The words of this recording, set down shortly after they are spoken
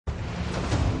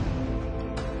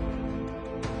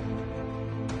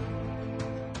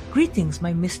Greetings,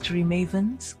 my mystery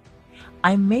mavens.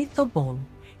 I'm May Thobol,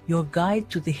 your guide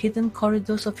to the hidden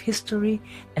corridors of history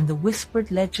and the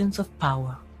whispered legends of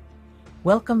power.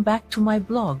 Welcome back to my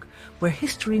blog, where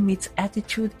history meets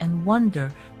attitude and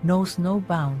wonder knows no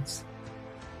bounds.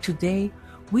 Today,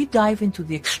 we dive into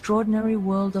the extraordinary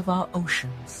world of our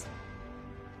oceans.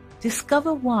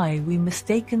 Discover why we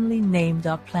mistakenly named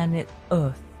our planet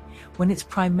Earth when it's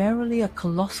primarily a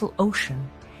colossal ocean,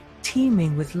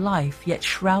 teeming with life yet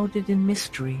shrouded in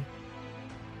mystery.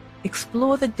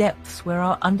 Explore the depths where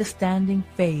our understanding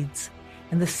fades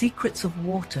and the secrets of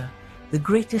water, the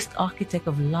greatest architect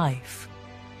of life,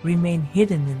 remain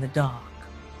hidden in the dark.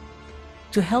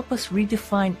 To help us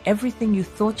redefine everything you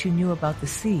thought you knew about the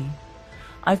sea,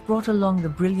 I've brought along the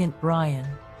brilliant Brian.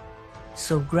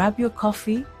 So grab your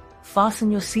coffee,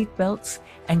 fasten your seatbelts,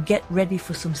 and get ready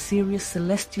for some serious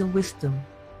celestial wisdom.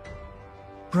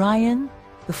 Brian,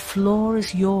 the floor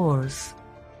is yours.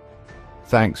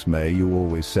 Thanks, May. You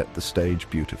always set the stage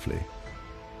beautifully.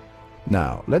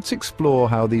 Now, let's explore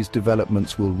how these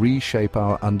developments will reshape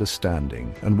our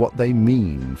understanding and what they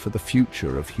mean for the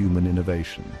future of human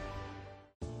innovation.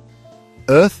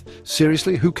 Earth?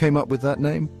 Seriously? Who came up with that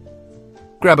name?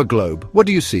 Grab a globe. What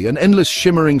do you see? An endless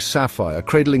shimmering sapphire,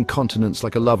 cradling continents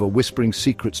like a lover, whispering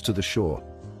secrets to the shore.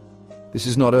 This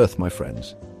is not Earth, my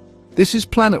friends. This is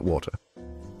planet water.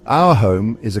 Our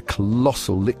home is a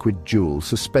colossal liquid jewel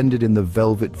suspended in the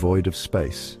velvet void of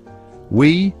space.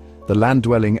 We, the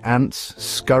land-dwelling ants,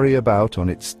 scurry about on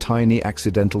its tiny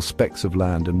accidental specks of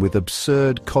land, and with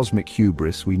absurd cosmic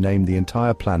hubris we name the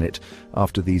entire planet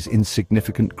after these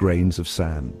insignificant grains of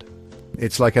sand.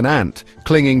 It's like an ant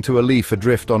clinging to a leaf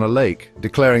adrift on a lake,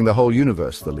 declaring the whole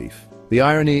universe the leaf. The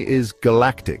irony is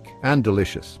galactic and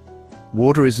delicious.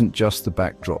 Water isn't just the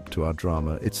backdrop to our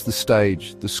drama, it's the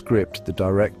stage, the script, the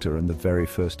director, and the very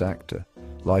first actor.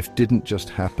 Life didn't just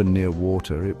happen near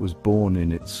water, it was born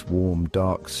in its warm,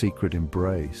 dark, secret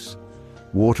embrace.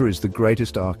 Water is the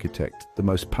greatest architect, the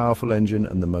most powerful engine,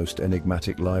 and the most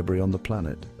enigmatic library on the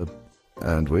planet.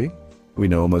 And we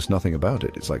know almost nothing about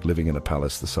it. It's like living in a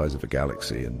palace the size of a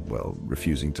galaxy and, well,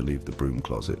 refusing to leave the broom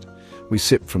closet. We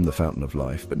sip from the fountain of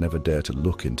life, but never dare to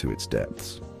look into its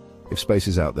depths. If space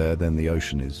is out there, then the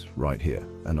ocean is right here,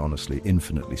 and honestly,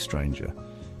 infinitely stranger.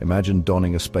 Imagine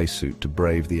donning a spacesuit to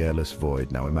brave the airless void.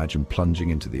 Now imagine plunging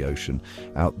into the ocean.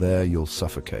 Out there, you'll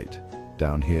suffocate.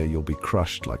 Down here, you'll be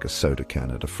crushed like a soda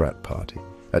can at a frat party.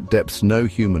 At depths no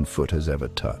human foot has ever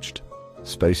touched.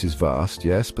 Space is vast,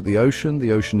 yes, but the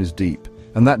ocean is deep.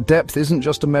 And that depth isn't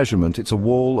just a measurement, it's a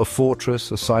wall, a fortress,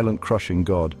 a silent crushing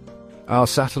god. Our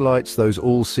satellites, those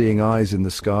all-seeing eyes in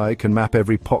the sky, can map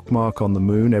every pockmark on the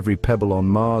moon, every pebble on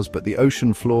Mars, but the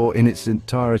ocean floor in its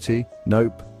entirety,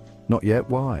 nope, not yet.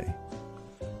 Why?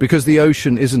 Because the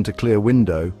ocean isn't a clear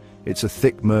window, it's a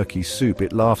thick, murky soup.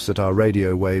 It laughs at our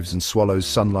radio waves and swallows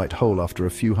sunlight whole after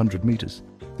a few hundred meters.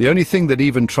 The only thing that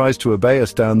even tries to obey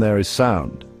us down there is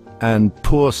sound. And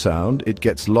poor sound, it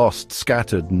gets lost,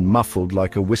 scattered and muffled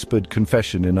like a whispered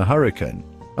confession in a hurricane.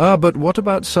 Ah, but what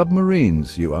about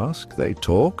submarines, you ask? They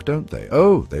talk, don't they?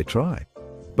 Oh, they try.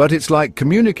 But it's like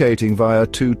communicating via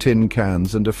 2 tin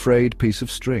cans and a frayed piece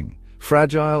of string.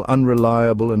 Fragile,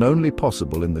 unreliable, and only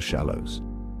possible in the shallows.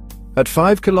 At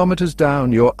 5 kilometers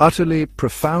down, you're utterly,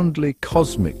 profoundly,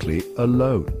 cosmically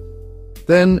alone.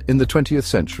 Then, in the 20th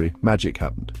century, magic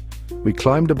happened. We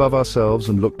climbed above ourselves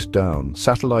and looked down.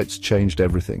 Satellites changed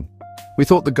everything. We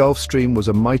thought the Gulf Stream was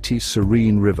a mighty,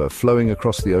 serene river flowing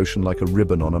across the ocean like a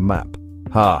ribbon on a map.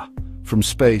 Ha! From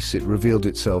space it revealed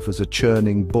itself as a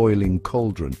churning, boiling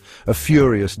cauldron, a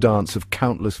furious dance of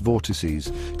countless vortices,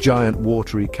 giant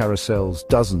watery carousels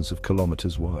dozens of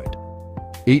kilometers wide.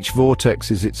 Each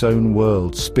vortex is its own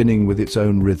world, spinning with its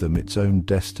own rhythm, its own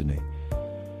destiny.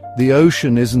 The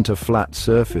ocean isn't a flat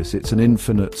surface, it's an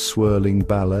infinite swirling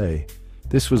ballet.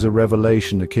 This was a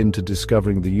revelation akin to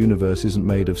discovering the universe isn't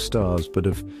made of stars, but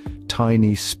of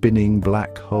tiny, spinning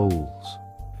black holes.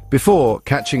 Before,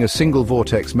 catching a single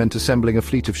vortex meant assembling a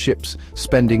fleet of ships,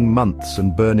 spending months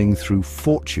and burning through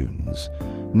fortunes.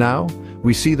 Now,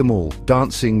 we see them all,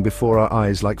 dancing before our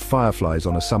eyes like fireflies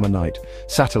on a summer night.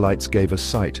 Satellites gave us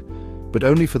sight, but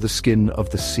only for the skin of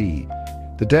the sea.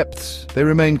 The depths, they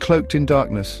remain cloaked in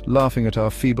darkness, laughing at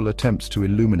our feeble attempts to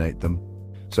illuminate them.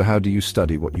 So how do you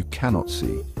study what you cannot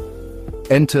see?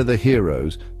 Enter the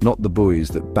heroes, not the buoys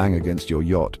that bang against your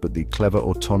yacht, but the clever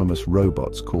autonomous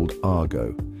robots called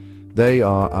Argo. They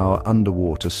are our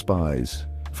underwater spies.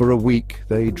 For a week,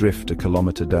 they drift a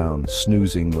kilometer down,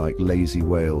 snoozing like lazy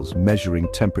whales,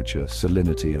 measuring temperature,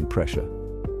 salinity, and pressure.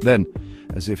 Then,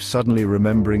 As if suddenly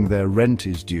remembering their rent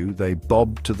is due, they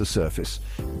bob to the surface,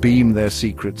 beam their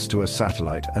secrets to a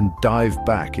satellite, and dive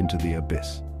back into the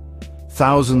abyss.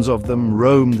 Thousands of them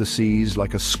roam the seas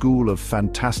like a school of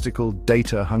fantastical,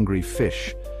 data-hungry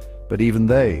fish, but even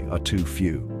they are too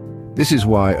few. This is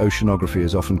why oceanography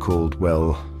is often called,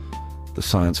 well, the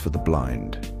science for the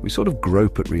blind. We sort of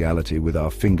grope at reality with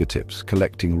our fingertips,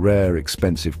 collecting rare,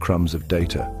 expensive crumbs of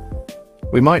data.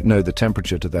 We might know the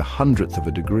temperature to the 100th of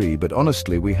a degree, but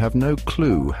honestly, we have no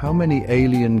clue how many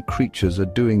alien creatures are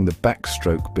doing the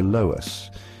backstroke below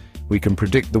us. We can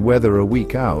predict the weather a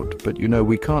week out, but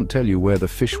we can't tell you where the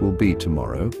fish will be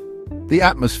tomorrow. The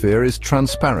atmosphere is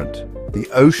transparent. The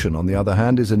ocean, on the other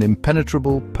hand, is an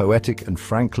impenetrable, poetic, and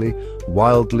frankly,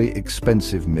 wildly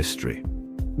expensive mystery.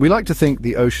 We like to think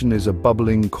the ocean is a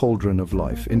bubbling cauldron of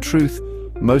life. In truth,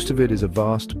 most of it is a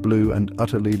vast, blue, and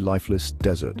utterly lifeless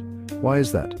desert. Why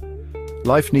is that?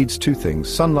 Life needs two things,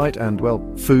 sunlight and, well,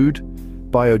 food,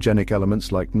 biogenic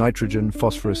elements like nitrogen,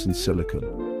 phosphorus, and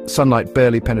silicon. Sunlight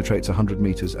barely penetrates 100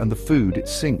 meters, and the food, it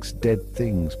sinks. Dead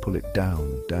things pull it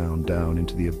down, down, down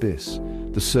into the abyss.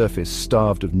 The surface,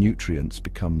 starved of nutrients,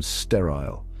 becomes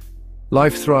sterile.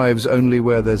 Life thrives only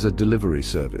where there's a delivery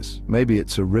service. Maybe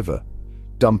it's a river,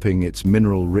 dumping its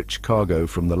mineral-rich cargo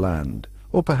from the land.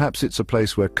 Or perhaps it's a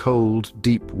place where cold,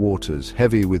 deep waters,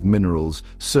 heavy with minerals,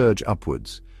 surge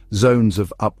upwards, zones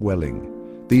of upwelling.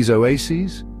 These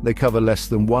oases, they cover less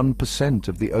than 1%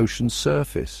 of the ocean's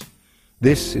surface.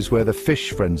 This is where the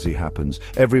fish frenzy happens.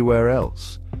 Everywhere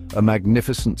else, a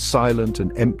magnificent, silent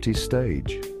and empty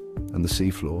stage. And the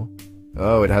seafloor?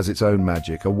 Oh, it has its own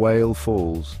magic. A whale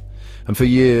falls, and for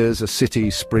years a city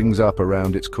springs up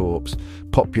around its corpse,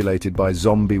 populated by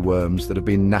zombie worms that have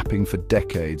been napping for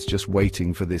decades, just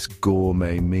waiting for this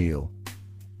gourmet meal.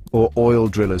 Or oil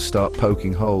drillers start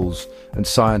poking holes, and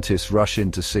scientists rush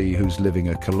in to see who's living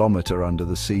a kilometre under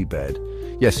the seabed.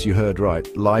 Yes, you heard right,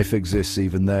 life exists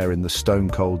even there in the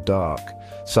stone-cold dark.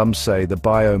 Some say the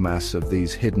biomass of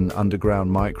these hidden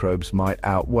underground microbes might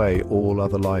outweigh all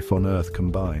other life on Earth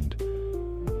combined.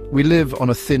 We live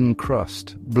on a thin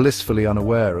crust, blissfully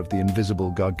unaware of the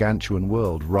invisible gargantuan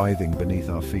world writhing beneath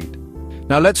our feet.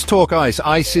 Now let's talk ice.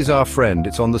 Ice is our friend.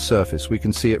 It's on the surface. We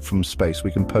can see it from space.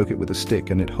 We can poke it with a stick,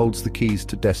 and it holds the keys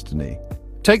to destiny.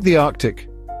 Take the Arctic.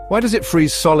 Why does it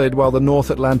freeze solid while the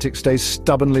North Atlantic stays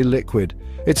stubbornly liquid?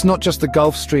 It's not just the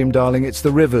Gulf Stream, darling. It's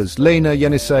the rivers, Lena,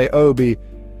 Yenisei, Obi.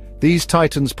 These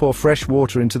titans pour fresh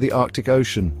water into the Arctic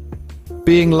Ocean.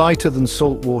 Being lighter than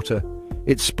salt water,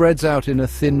 it spreads out in a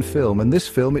thin film, and this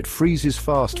film, it freezes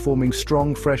fast, forming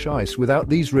strong, fresh ice. Without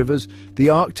these rivers, the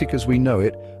Arctic as we know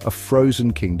it, a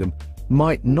frozen kingdom,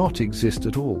 might not exist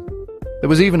at all. There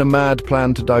was even a mad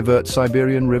plan to divert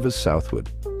Siberian rivers southward.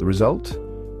 The result?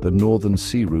 The northern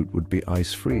sea route would be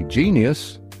ice-free.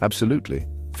 Genius? Absolutely.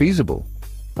 Feasible?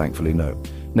 Thankfully, no.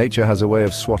 Nature has a way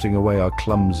of swatting away our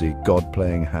clumsy,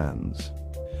 God-playing hands.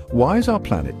 Why is our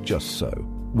planet just so?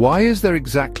 Why is there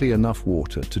exactly enough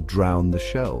water to drown the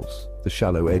shelves, the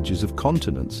shallow edges of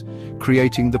continents,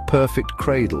 creating the perfect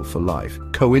cradle for life?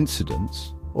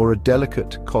 Coincidence or a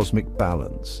delicate cosmic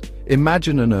balance?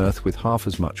 Imagine an Earth with half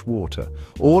as much water.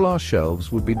 All our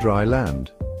shelves would be dry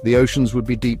land. The oceans would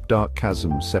be deep, dark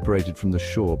chasms separated from the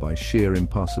shore by sheer,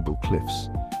 impassable cliffs.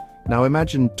 Now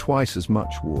imagine twice as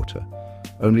much water.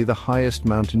 Only the highest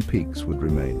mountain peaks would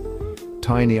remain.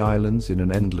 Tiny islands in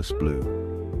an endless blue.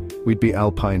 We'd be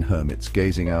alpine hermits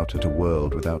gazing out at a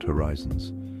world without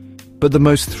horizons. But the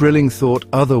most thrilling thought,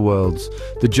 other worlds.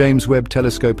 The James Webb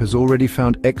Telescope has already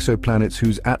found exoplanets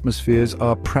whose atmospheres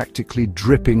are practically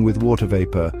dripping with water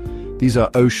vapor. These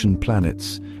are ocean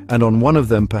planets, and on one of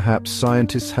them perhaps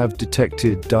scientists have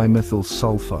detected dimethyl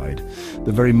sulfide,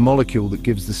 the very molecule that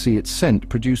gives the sea its scent,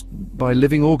 produced by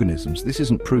living organisms. This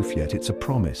isn't proof yet, it's a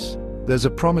promise. There's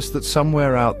a promise that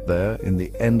somewhere out there, in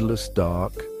the endless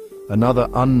dark, another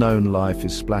unknown life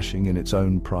is splashing in its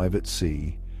own private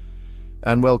sea.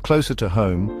 And well, closer to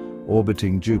home,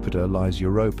 orbiting Jupiter, lies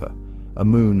Europa, a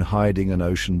moon hiding an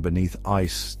ocean beneath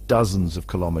ice dozens of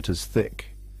kilometers thick.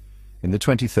 In the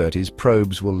 2030s,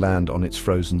 probes will land on its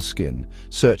frozen skin,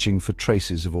 searching for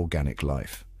traces of organic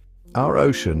life. Our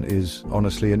ocean is,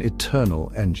 honestly, an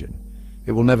eternal engine.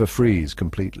 It will never freeze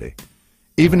completely.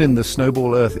 Even in the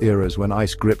snowball Earth eras, when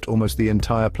ice gripped almost the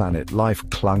entire planet, life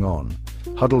clung on,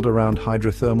 huddled around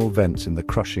hydrothermal vents in the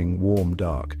crushing, warm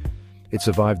dark. It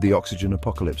survived the oxygen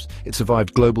apocalypse. It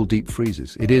survived global deep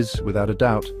freezes. It is, without a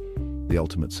doubt, the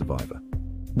ultimate survivor.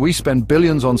 We spend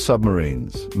billions on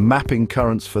submarines, mapping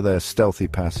currents for their stealthy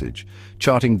passage,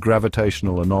 charting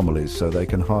gravitational anomalies so they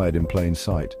can hide in plain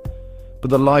sight. But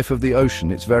the life of the ocean,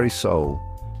 its very soul,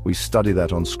 We study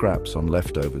that on scraps, on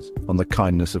leftovers, on the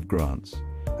kindness of grants.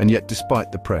 And yet,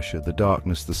 despite the pressure, the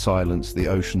darkness, the silence, the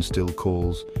ocean still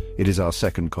calls. It is our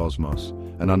second cosmos,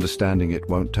 and understanding it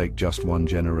won't take just one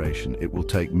generation. It will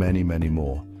take many, many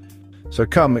more. So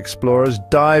come, explorers,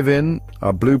 dive in.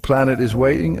 Our blue planet is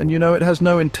waiting, and you know it has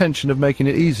no intention of making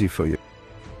it easy for you.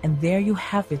 And there you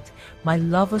have it, my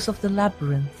lovers of the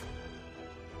labyrinth.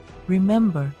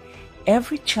 Remember,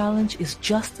 every challenge is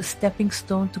just a stepping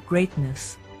stone to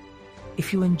greatness.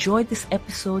 If you enjoyed this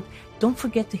episode, don't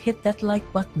forget to hit that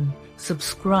like button,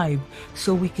 subscribe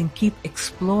so we can keep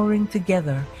exploring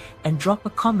together, and drop a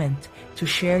comment to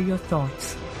share your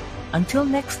thoughts. Until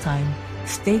next time,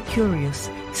 stay curious,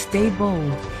 stay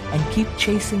bold, and keep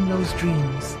chasing those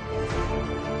dreams.